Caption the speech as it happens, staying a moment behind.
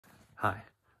Hi,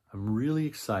 I'm really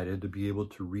excited to be able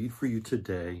to read for you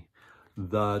today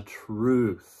The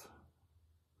Truth,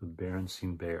 the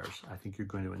Berenstain Bears. I think you're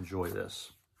going to enjoy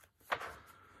this.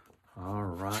 All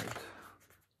right.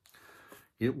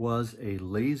 It was a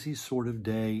lazy sort of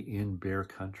day in bear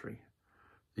country.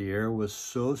 The air was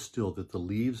so still that the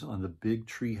leaves on the big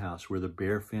treehouse where the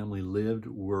bear family lived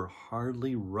were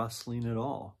hardly rustling at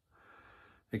all,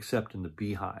 except in the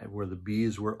beehive where the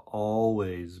bees were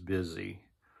always busy.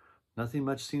 Nothing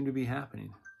much seemed to be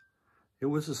happening. It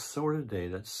was a sort of day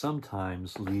that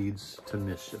sometimes leads to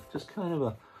mischief, just kind of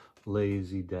a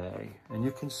lazy day. And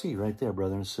you can see right there,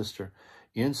 brother and sister,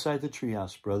 inside the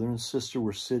treehouse, brother and sister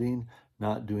were sitting,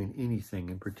 not doing anything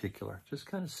in particular, just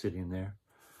kind of sitting there,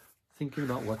 thinking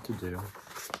about what to do.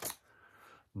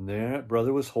 And there,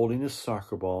 brother was holding his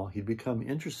soccer ball. He'd become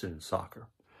interested in soccer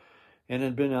and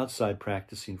had been outside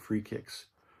practicing free kicks.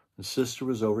 The sister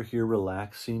was over here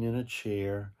relaxing in a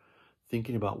chair,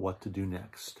 thinking about what to do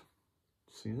next.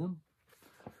 See them?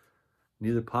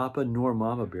 Neither Papa nor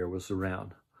Mama Bear was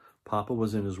around. Papa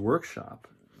was in his workshop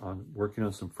working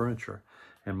on some furniture,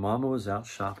 and Mama was out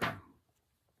shopping.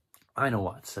 I know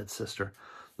what, said Sister.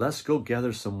 Let's go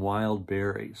gather some wild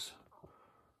berries.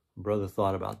 Brother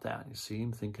thought about that. You see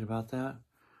him thinking about that?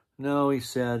 No, he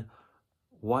said,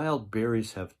 wild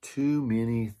berries have too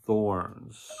many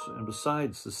thorns, and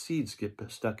besides, the seeds get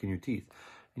stuck in your teeth.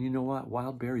 And you know what?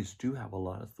 Wild berries do have a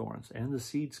lot of thorns, and the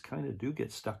seeds kind of do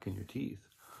get stuck in your teeth.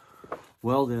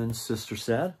 Well then, Sister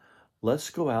said, let's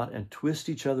go out and twist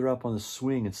each other up on the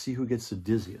swing and see who gets the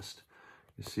dizziest.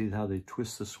 You see how they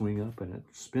twist the swing up and it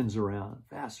spins around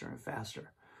faster and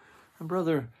faster. And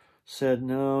Brother said,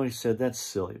 no, he said, that's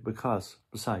silly, because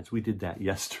besides, we did that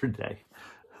yesterday.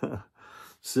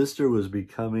 Sister was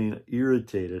becoming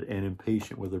irritated and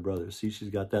impatient with her brother. See, she's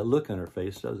got that look on her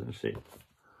face, doesn't she?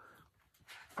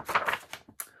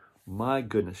 My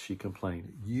goodness, she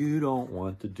complained, you don't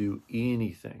want to do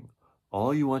anything.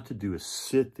 All you want to do is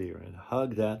sit there and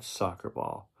hug that soccer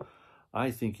ball. I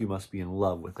think you must be in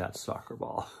love with that soccer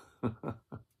ball.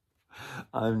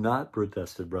 I'm not,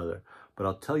 protested Brother, but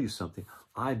I'll tell you something.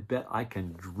 I bet I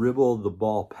can dribble the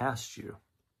ball past you.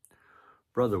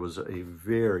 Brother was a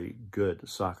very good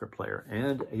soccer player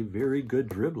and a very good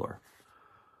dribbler.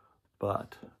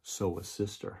 But so was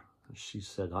Sister. She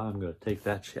said, I'm going to take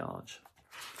that challenge.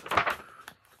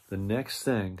 The next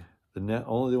thing,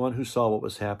 only the one who saw what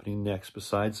was happening next,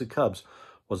 besides the cubs,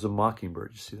 was a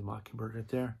mockingbird. You see the mockingbird right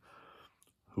there?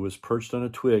 Who was perched on a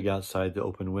twig outside the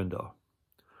open window.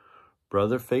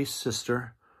 Brother faced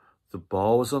Sister. The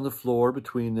ball was on the floor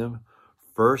between them.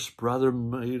 First, Brother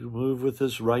made a move with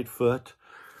his right foot,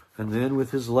 and then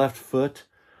with his left foot,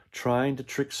 trying to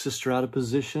trick Sister out of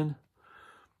position.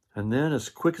 And then, as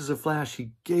quick as a flash,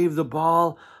 he gave the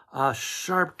ball a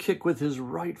sharp kick with his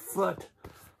right foot.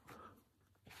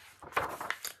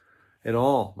 It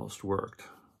almost worked.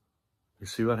 You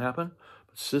see what happened?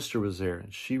 But Sister was there,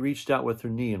 and she reached out with her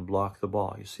knee and blocked the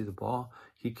ball. You see the ball?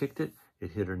 He kicked it.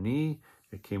 It hit her knee.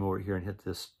 It came over here and hit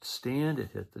this stand.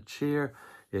 It hit the chair.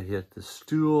 It hit the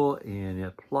stool, and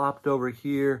it plopped over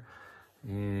here,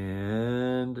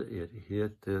 and it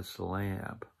hit this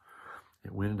lamp.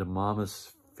 It went into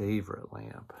Mama's favorite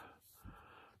lamp,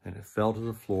 and it fell to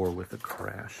the floor with a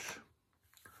crash.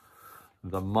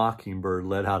 The mockingbird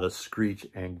let out a screech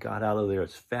and got out of there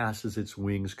as fast as its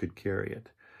wings could carry it.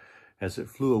 As it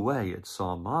flew away, it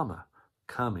saw Mama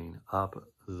coming up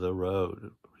the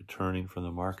road, returning from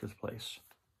the marketplace.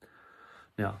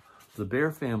 Now, the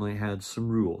bear family had some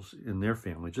rules in their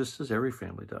family, just as every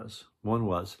family does. One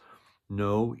was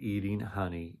no eating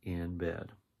honey in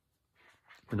bed.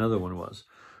 Another one was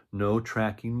no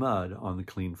tracking mud on the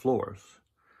clean floors.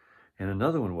 And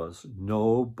another one was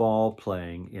no ball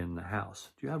playing in the house.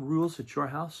 Do you have rules at your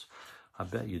house? I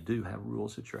bet you do have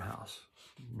rules at your house.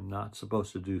 You're not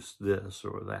supposed to do this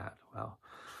or that. Well,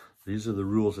 these are the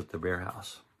rules at the bear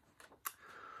house.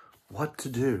 What to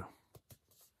do?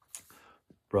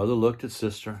 Brother looked at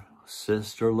Sister.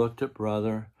 Sister looked at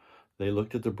Brother. They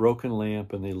looked at the broken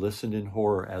lamp and they listened in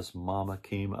horror as Mama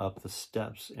came up the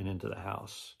steps and into the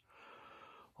house.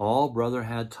 All Brother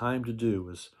had time to do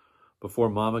was,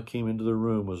 before Mama came into the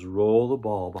room, was roll the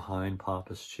ball behind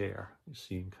Papa's chair. You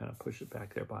see him kind of push it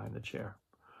back there behind the chair.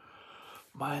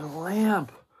 My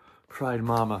lamp, cried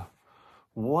Mama.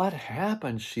 What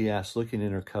happened? She asked, looking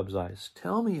in her cub's eyes.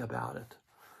 Tell me about it.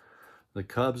 The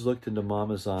cubs looked into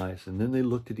Mama's eyes, and then they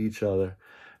looked at each other,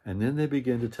 and then they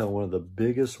began to tell one of the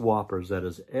biggest whoppers that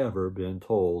has ever been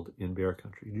told in bear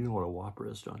country. You know what a whopper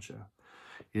is, don't you?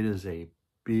 It is a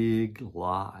big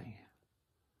lie.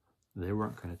 They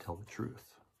weren't going to tell the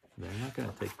truth. They're not going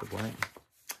to take the blame.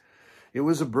 It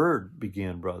was a bird,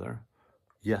 began brother.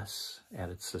 Yes,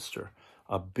 added sister,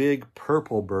 a big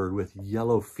purple bird with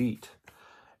yellow feet.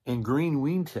 And green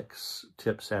wingtips,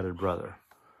 added brother.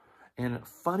 And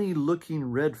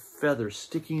funny-looking red feathers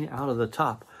sticking out of the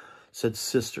top, said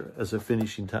sister as a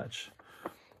finishing touch.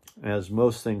 As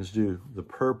most things do, the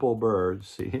purple bird,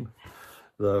 see,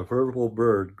 the purple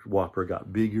bird whopper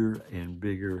got bigger and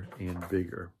bigger and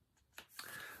bigger.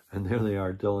 And there they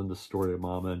are telling the story of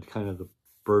Mama, and kind of the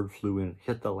bird flew in and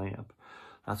hit the lamp.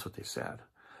 That's what they said.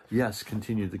 Yes,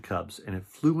 continued the cubs, and it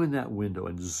flew in that window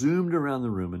and zoomed around the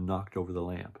room and knocked over the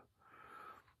lamp.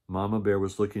 Mama Bear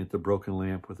was looking at the broken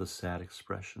lamp with a sad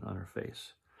expression on her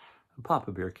face. And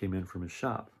Papa Bear came in from his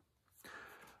shop.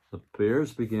 The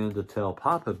bears began to tell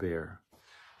Papa Bear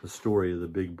the story of the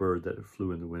big bird that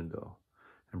flew in the window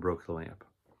and broke the lamp.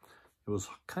 It was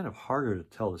kind of harder to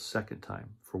tell the second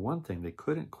time. For one thing, they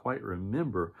couldn't quite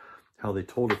remember how they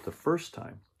told it the first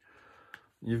time.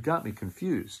 You've got me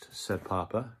confused, said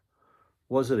Papa.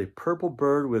 Was it a purple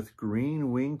bird with green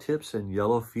wingtips and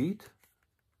yellow feet?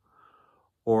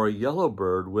 Or a yellow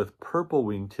bird with purple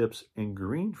wingtips and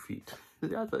green feet?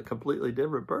 That's a completely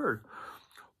different bird.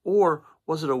 Or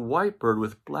was it a white bird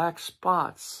with black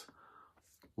spots,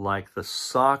 like the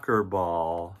soccer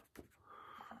ball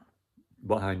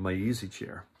behind my easy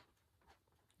chair?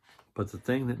 But the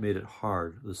thing that made it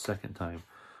hard the second time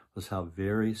was how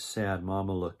very sad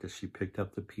Mama looked as she picked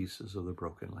up the pieces of the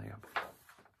broken lamp.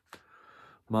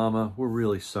 Mama, we're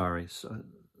really sorry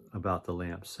about the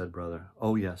lamp, said brother.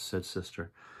 Oh, yes, said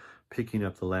sister, picking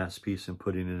up the last piece and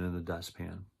putting it in the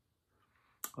dustpan.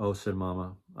 Oh, said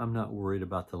Mama, I'm not worried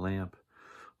about the lamp.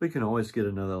 We can always get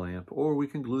another lamp, or we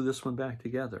can glue this one back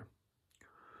together.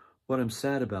 What I'm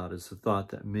sad about is the thought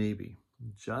that maybe,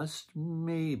 just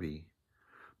maybe,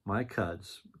 my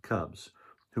cubs,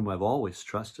 whom I've always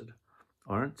trusted,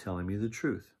 aren't telling me the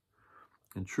truth.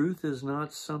 And truth is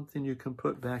not something you can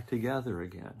put back together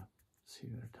again. See,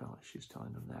 she's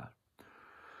telling them that.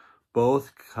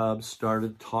 Both cubs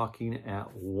started talking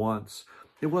at once.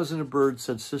 It wasn't a bird,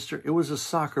 said sister. It was a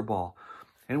soccer ball.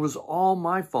 And it was all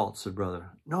my fault, said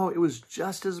brother. No, it was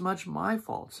just as much my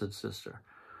fault, said sister.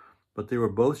 But they were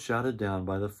both shouted down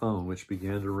by the phone, which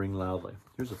began to ring loudly.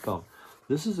 Here's a phone.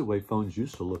 This is the way phones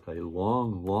used to look a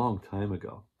long, long time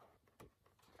ago.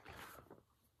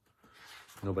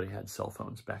 Nobody had cell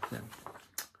phones back then.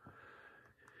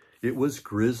 It was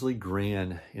Grizzly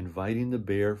Gran inviting the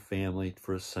bear family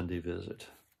for a Sunday visit.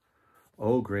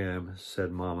 Oh, Graham,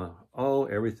 said Mama. Oh,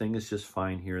 everything is just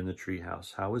fine here in the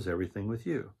treehouse. How is everything with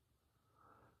you?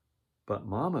 But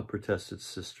Mama, protested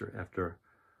sister after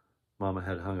Mama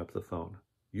had hung up the phone.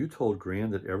 You told Gran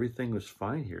that everything was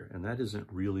fine here, and that isn't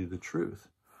really the truth.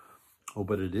 Oh,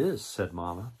 but it is, said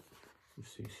Mama. You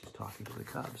see, she's talking to the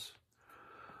cubs.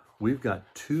 We've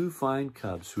got two fine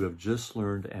cubs who have just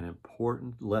learned an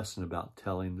important lesson about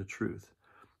telling the truth.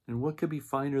 And what could be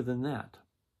finer than that?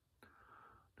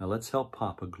 Now let's help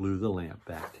Papa glue the lamp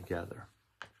back together.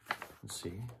 And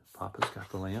see, Papa's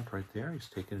got the lamp right there. He's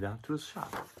taking it out to his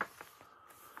shop.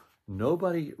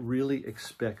 Nobody really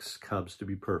expects cubs to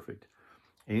be perfect.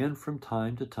 And from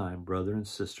time to time, brother and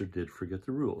sister did forget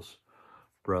the rules.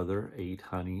 Brother ate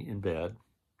honey in bed.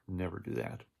 Never do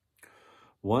that.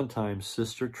 One time,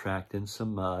 sister tracked in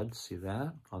some mud, see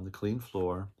that, on the clean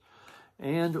floor.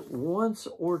 And once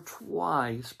or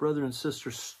twice, brother and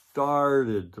sister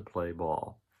started to play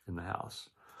ball in the house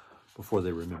before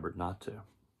they remembered not to.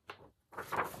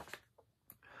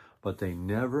 But they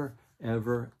never,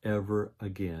 ever, ever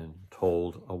again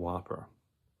told a whopper.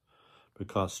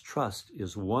 Because trust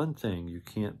is one thing you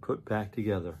can't put back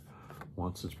together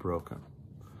once it's broken.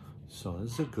 So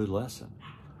this is a good lesson.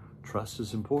 Trust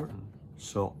is important.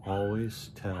 So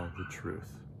always tell the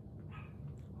truth.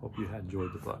 Hope you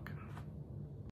enjoyed the book.